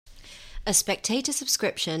A Spectator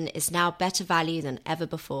subscription is now better value than ever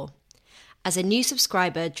before. As a new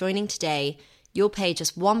subscriber joining today, you'll pay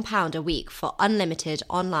just £1 a week for unlimited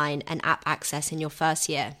online and app access in your first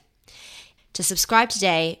year. To subscribe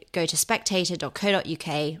today, go to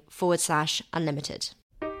spectator.co.uk/unlimited.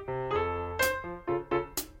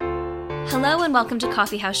 Hello and welcome to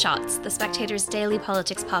Coffee House Shots, the Spectator's daily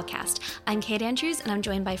politics podcast. I'm Kate Andrews and I'm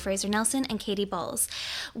joined by Fraser Nelson and Katie Bowles.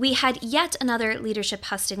 We had yet another leadership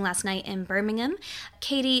husting last night in Birmingham.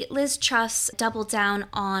 Katie, Liz Truss doubled down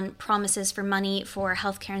on promises for money for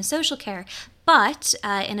healthcare and social care, but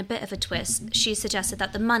in a bit of a twist, she suggested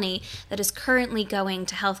that the money that is currently going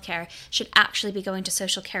to healthcare should actually be going to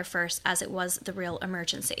social care first, as it was the real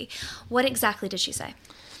emergency. What exactly did she say?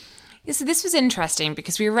 Yeah, so this was interesting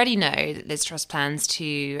because we already know that Liz Truss plans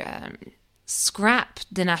to scrap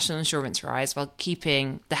the national insurance rise while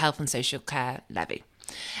keeping the health and social care levy.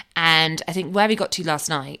 And I think where we got to last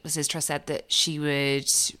night was Liz Truss said that she would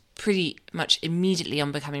pretty much immediately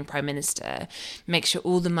on becoming Prime Minister make sure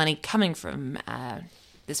all the money coming from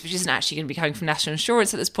this, which isn't actually going to be coming from national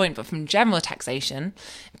insurance at this point, but from general taxation.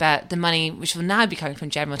 But the money which will now be coming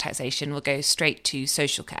from general taxation will go straight to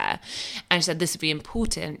social care. And she said this would be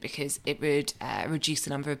important because it would reduce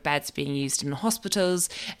the number of beds being used in the hospitals,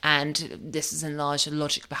 and this is enlarged the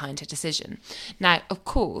logic behind her decision. Now, of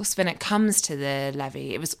course, when it comes to the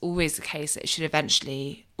levy, it was always the case that it should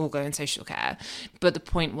eventually all go in social care. But the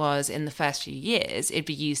point was, in the first few years, it'd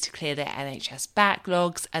be used to clear the NHS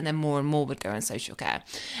backlogs, and then more and more would go in social care.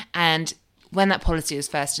 And when that policy was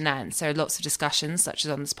first announced, there are lots of discussions, such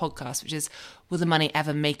as on this podcast, which is, will the money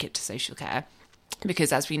ever make it to social care?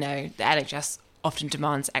 Because as we know, the NHS often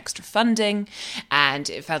demands extra funding, and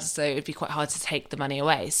it felt as though it would be quite hard to take the money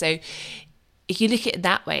away. So if you look at it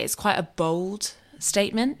that way, it's quite a bold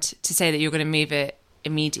statement to say that you're going to move it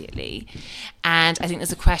immediately. And I think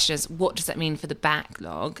there's a question is, what does that mean for the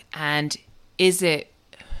backlog? And is it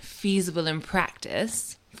feasible in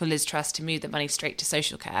practice for Liz Truss to move the money straight to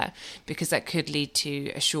social care? Because that could lead to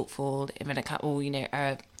a shortfall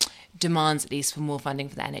or demands at least for more funding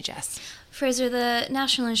for the NHS. Fraser, the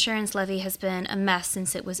National Insurance Levy has been a mess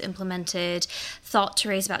since it was implemented, thought to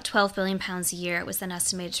raise about £12 billion a year. It was then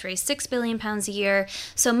estimated to raise £6 billion a year.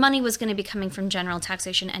 So money was going to be coming from general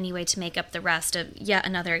taxation anyway to make up the rest, of yet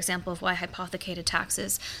another example of why hypothecated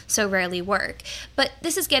taxes so rarely work. But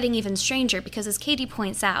this is getting even stranger because, as Katie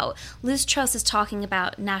points out, Liz Truss is talking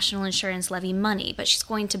about National Insurance Levy money, but she's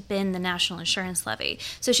going to bin the National Insurance Levy.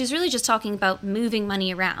 So she's really just talking about moving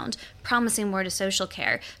money around, promising more to social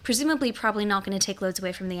care, presumably probably not going to take loads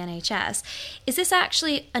away from the NHS. Is this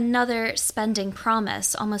actually another spending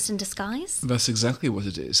promise, almost in disguise? That's exactly what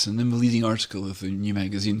it is. And in the leading article of the new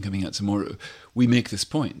magazine coming out tomorrow, we make this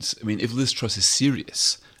point. I mean, if Liz Truss is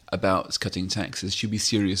serious about cutting taxes, she'll be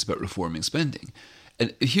serious about reforming spending.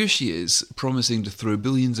 And here she is promising to throw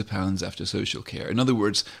billions of pounds after social care. In other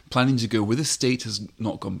words, planning to go where the state has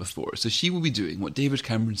not gone before. So she will be doing what David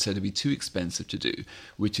Cameron said would be too expensive to do,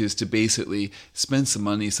 which is to basically spend some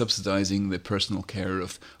money subsidising the personal care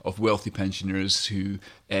of wealthy pensioners who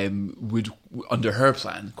would, under her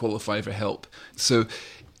plan, qualify for help. So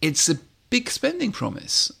it's a big spending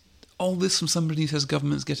promise. All this from somebody who says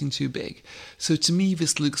government's getting too big. So to me,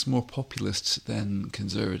 this looks more populist than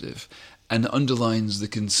conservative, and underlines the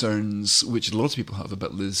concerns which a lot of people have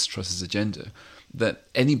about Liz Truss's agenda, that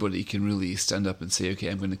anybody can really stand up and say, okay,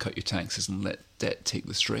 I'm going to cut your taxes and let debt take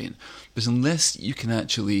the strain. But unless you can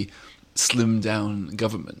actually slim down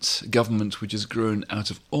government which has grown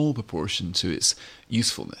out of all proportion to its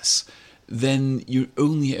usefulness, then you're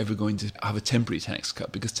only ever going to have a temporary tax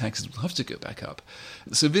cut because taxes will have to go back up.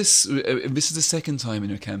 So this is the second time in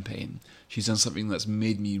her campaign she's done something that's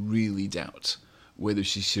made me really doubt whether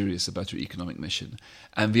she's serious about her economic mission.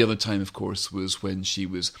 And the other time, of course, was when she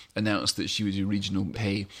was announced that she would do regional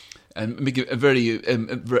pay and make a very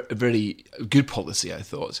good policy, I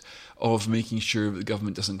thought, of making sure that the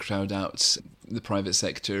government doesn't crowd out the private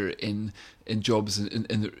sector in jobs in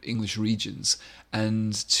the English regions,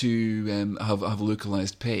 and to have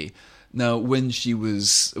localised pay. Now, when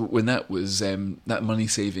that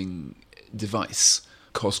money-saving device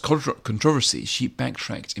caused controversy, she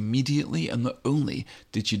backtracked immediately, and not only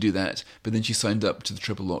did she do that, but then she signed up to the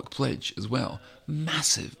Triple Lock Pledge as well.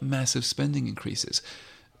 Massive spending increases.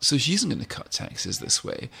 So she isn't going to cut taxes this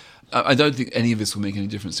way. I don't think any of this will make any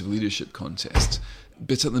difference to the leadership contest.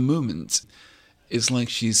 But at the moment, it's like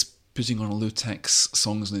she's putting on a low-tax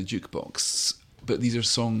songs in a jukebox. But these are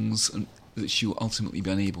songs that she will ultimately be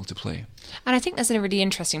unable to play. And I think there's a really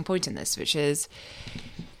interesting point in this, which is,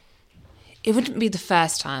 it wouldn't be the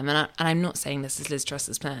first time, and I'm not saying this is Liz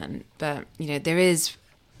Truss's plan, but there is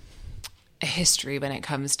a history when it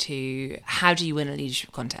comes to how do you win a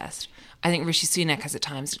leadership contest. I think Rishi Sunak has at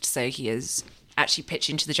times looked as though he is actually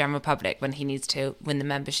pitching to the general public when he needs to win the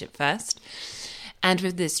membership first. And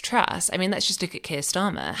with Liz Truss, I mean, let's just look at Keir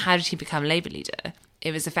Starmer. How did he become Labour leader?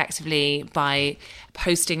 It was effectively by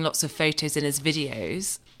posting lots of photos in his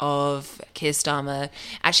videos of Keir Starmer,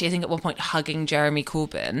 actually, I think at one point hugging Jeremy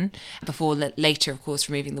Corbyn, before later, of course,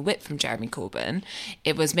 removing the whip from Jeremy Corbyn.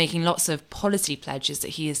 It was making lots of policy pledges that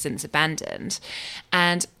he has since abandoned.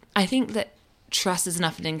 And I think that Truss is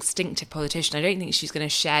enough an instinctive politician. I don't think she's going to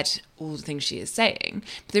shed all the things she is saying.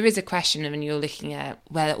 But there is a question when you're looking at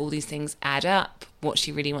whether all these things add up, what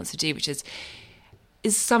she really wants to do, which is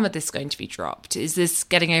some of this going to be dropped? Is this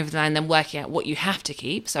getting over the line, then working out what you have to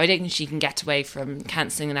keep? So I don't think she can get away from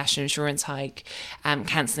cancelling the national insurance hike,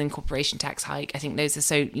 cancelling corporation tax hike. I think those are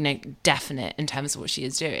so, definite in terms of what she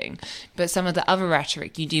is doing. But some of the other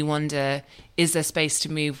rhetoric, you do wonder, is there space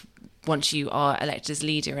to move once you are elected as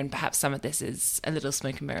leader? And perhaps some of this is a little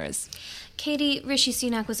smoke and mirrors. Katie, Rishi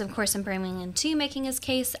Sunak was, of course, in Birmingham too, making his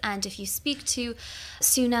case. And if you speak to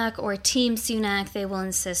Sunak or Team Sunak, they will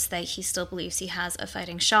insist that he still believes he has a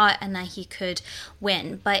fighting shot and that he could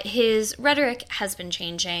win. But his rhetoric has been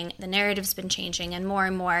changing. The narrative's been changing. And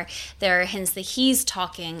more, there are hints that he's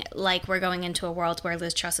talking like we're going into a world where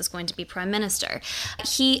Liz Truss is going to be prime minister.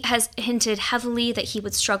 He has hinted heavily that he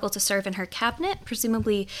would struggle to serve in her cabinet.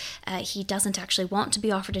 Presumably, he doesn't actually want to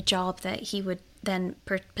be offered a job that he would then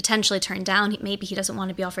potentially turn down. Maybe he doesn't want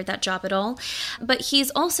to be offered that job at all. But he's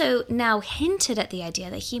also now hinted at the idea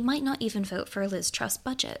that he might not even vote for a Liz Truss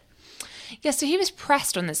budget. Yeah, so he was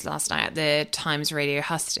pressed on this last night at the Times radio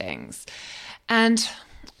hustings. And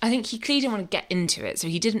I think he clearly didn't want to get into it. So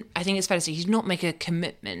he didn't, I think it's fair to say, he did not make a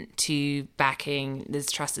commitment to backing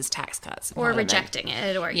Liz Truss's tax cuts. Or rejecting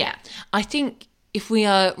it. Or yeah. I think if we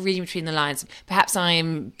are reading between the lines, perhaps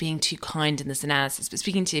I'm being too kind in this analysis, but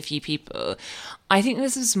speaking to a few people, I think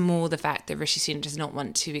this is more the fact that Rishi Sunak does not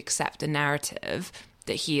want to accept the narrative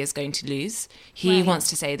that he is going to lose. He wants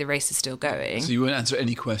to say the race is still going. So you won't answer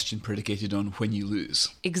any question predicated on when you lose.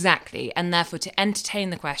 Exactly. And therefore to entertain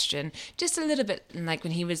the question just a little bit, like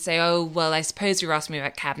when he would say, oh, well, I suppose you're asking me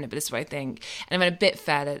about cabinet, but this is what I think. And I went a bit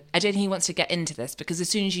further. I don't think he wants to get into this because as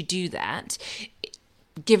soon as you do that,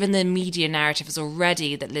 given the media narrative is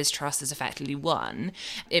already that Liz Truss has effectively won,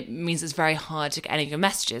 it means it's very hard to get any of your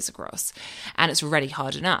messages across. And it's already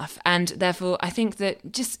hard enough. And therefore, I think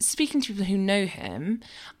that just speaking to people who know him,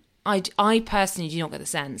 I personally do not get the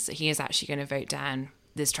sense that he is actually going to vote down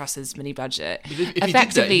Liz Truss's mini budget. If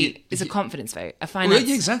effectively, it's a confidence vote. A finance. Well,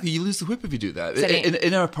 yeah, exactly. You lose the whip if you do that.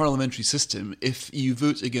 In our parliamentary system, if you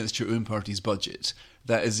vote against your own party's budget,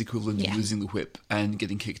 that is equivalent to losing the whip and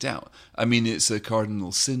getting kicked out. I mean, it's a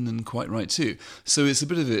cardinal sin and quite right too. So it's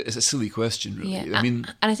it's a silly question, really. Yeah. I mean,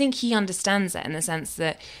 and I think he understands that in the sense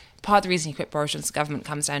that part of the reason he quit Boris Johnson's government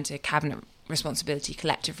comes down to cabinet responsibility,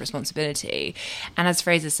 collective responsibility. And as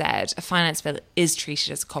Fraser said, a finance bill is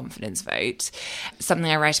treated as a confidence vote.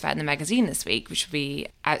 Something I write about in the magazine this week, which will be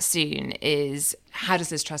out soon, is how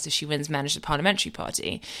does Liz Truss, if she wins, manage the parliamentary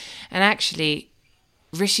party? And actually,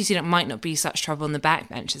 Rishi Sunak might not be such trouble on the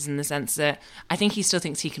backbenches in the sense that I think he still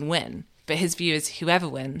thinks he can win. But his view is whoever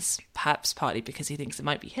wins, perhaps partly because he thinks it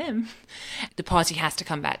might be him, the party has to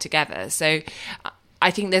come back together. So I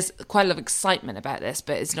think there's quite a lot of excitement about this,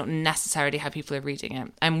 but it's not necessarily how people are reading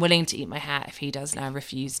it. I'm willing to eat my hat if he does now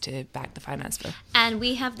refuse to back the finance bill. And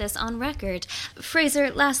we have this on record. Fraser,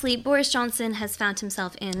 lastly, Boris Johnson has found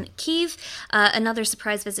himself in Kyiv, another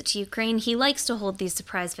surprise visit to Ukraine. He likes to hold these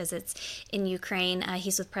surprise visits in Ukraine.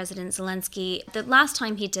 He's with President Zelensky. The last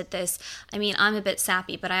time he did this, I mean, I'm a bit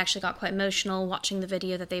sappy, but I actually got quite emotional watching the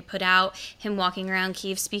video that they put out, him walking around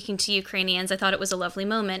Kyiv, speaking to Ukrainians. I thought it was a lovely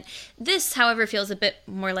moment. This, however, feels a bit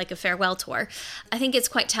more like a farewell tour. I think it's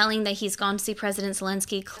quite telling that he's gone to see President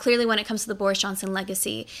Zelensky. Clearly, when it comes to the Boris Johnson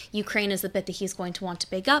legacy, Ukraine is the bit that he's going to want to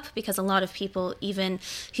big up because a lot of people, even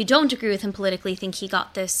who don't agree with him politically, think he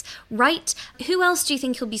got this right. Who else do you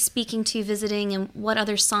think he'll be speaking to, visiting, and what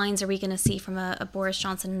other signs are we going to see from a Boris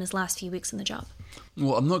Johnson in his last few weeks in the job?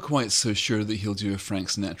 Well, I'm not quite so sure that he'll do a Frank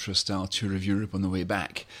Sinatra-style tour of Europe on the way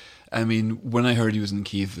back. I mean, when I heard he was in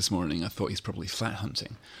Kyiv this morning, I thought he's probably flat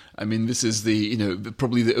hunting. I mean, this is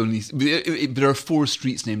probably the only... There are 4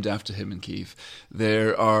 streets named after him in Kyiv.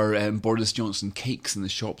 There are Boris Johnson cakes in the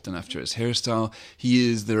shop done after his hairstyle.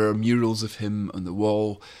 There are murals of him on the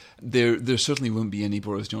wall. There certainly won't be any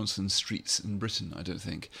Boris Johnson streets in Britain, I don't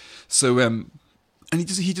think. So And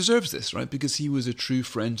he deserves this, right? Because he was a true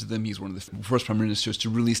friend to them. He's one of the first prime ministers to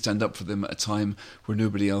really stand up for them at a time where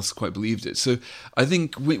nobody else quite believed it. So I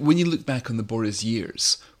think when you look back on the Boris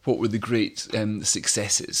years, what were the great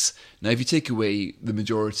successes? Now, if you take away the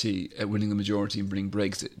majority, winning the majority and bringing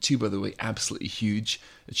Brexit, two, by the way, absolutely huge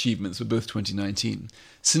achievements were both 2019.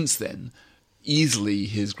 Since then, easily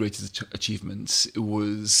his greatest achievement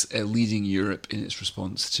was leading Europe in its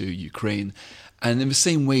response to Ukraine. And in the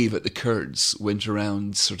same way that the Kurds went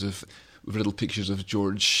around sort of with little pictures of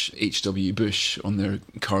George H.W. Bush on their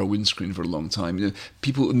car windscreen for a long time, you know,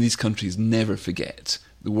 people in these countries never forget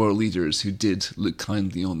the world leaders who did look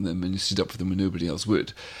kindly on them and stood up for them when nobody else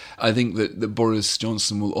would. I think that Boris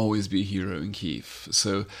Johnson will always be a hero in Kyiv.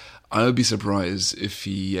 So I would be surprised if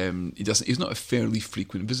he doesn't. He's not a fairly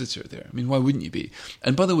frequent visitor there. I mean, why wouldn't you be?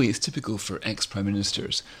 And by the way, it's typical for ex-prime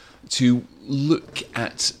ministers to look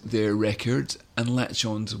at their record and latch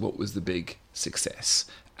on to what was the big success,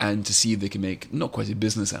 and to see if they can make not quite a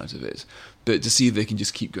business out of it, but to see if they can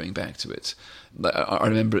just keep going back to it. I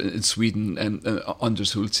remember in Sweden,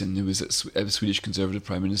 Anders Hultin, who was a Swedish Conservative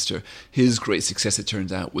Prime Minister, his great success, it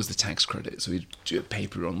turned out, was the tax credit. So he'd do a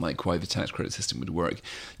paper on like why the tax credit system would work.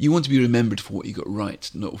 You want to be remembered for what you got right,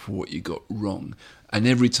 not for what you got wrong. And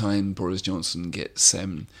every time Boris Johnson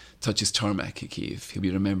touches tarmac at Kyiv, he'll be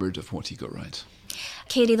remembered of what he got right.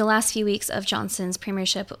 Katie, the last few weeks of Johnson's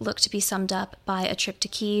premiership look to be summed up by a trip to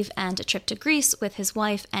Kyiv and a trip to Greece with his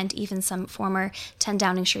wife and even some former 10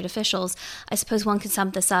 Downing Street officials. I suppose one could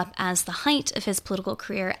sum this up as the height of his political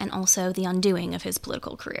career and also the undoing of his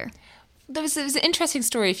political career. There was an interesting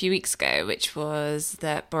story a few weeks ago, which was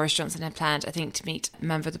that Boris Johnson had planned, I think, to meet a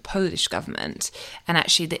member of the Polish government, and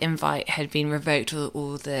actually the invite had been revoked,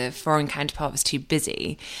 or the foreign counterpart was too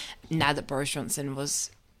busy, now that Boris Johnson was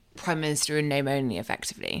Prime Minister in name only,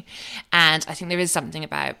 effectively. And I think there is something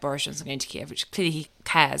about Boris Johnson going to Kiev, which clearly he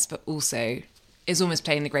cares, but also is almost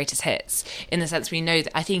playing the greatest hits, in the sense we know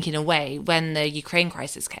that, I think, in a way, when the Ukraine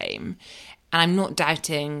crisis came, and I'm not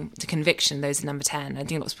doubting the conviction those in Number 10, I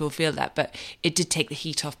think lots of people feel that, but it did take the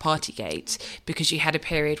heat off Partygate, because you had a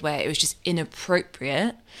period where it was just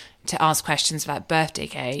inappropriate to ask questions about birthday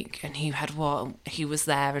cake and who had what, who was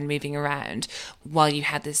there and moving around, while you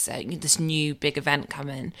had this this new big event come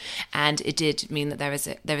in, and it did mean that there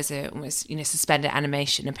was a almost suspended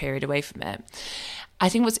animation, a period away from it. I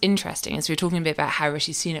think what's interesting is we were talking a bit about how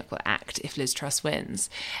Rishi Sunak will act if Liz Truss wins,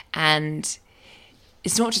 and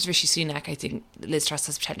it's not just Rishi Sunak, I think, that Liz Truss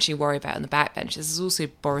has potentially worry about on the backbench. There's also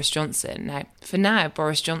Boris Johnson. Now,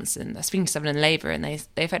 Boris Johnson, I was speaking to someone in Labour, and they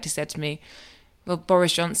effectively said to me, well,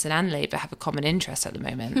 Boris Johnson and Labour have a common interest at the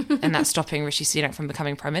moment, and that's stopping Rishi Sunak from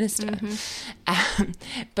becoming Prime Minister. Mm-hmm.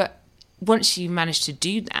 But once you manage to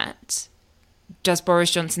do that, does Boris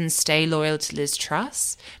Johnson stay loyal to Liz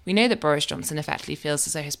Truss? We know that Boris Johnson effectively feels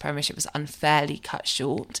as though his premiership was unfairly cut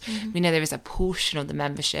short. Mm-hmm. We know there is a portion of the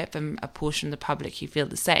membership and a portion of the public who feel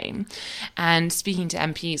the same. And speaking to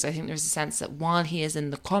MPs, I think there is a sense that while he is in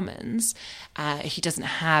the Commons, he doesn't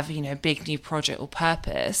have a big new project or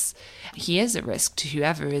purpose. He is a risk to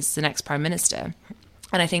whoever is the next Prime Minister.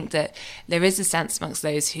 And I think that there is a sense amongst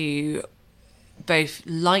those who both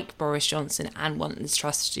like Boris Johnson and want Liz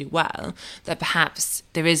Truss to do well, that perhaps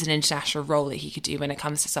there is an international role that he could do when it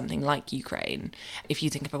comes to something like Ukraine, if you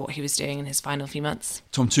think about what he was doing in his final few months.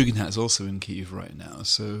 Tom Tugendhat is also in Kyiv right now,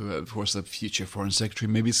 so of course the future foreign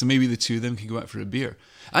secretary, maybe the two of them can go out for a beer.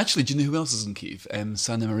 Actually, do you know who else is in Kyiv?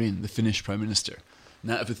 Sanna Marin, the Finnish Prime Minister.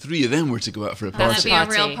 Now, if the three of them were to go out for a party, that'd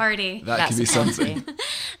be a real party. That could be something.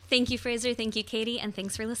 Thank you, Fraser. Thank you, Katie. And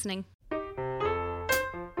thanks for listening.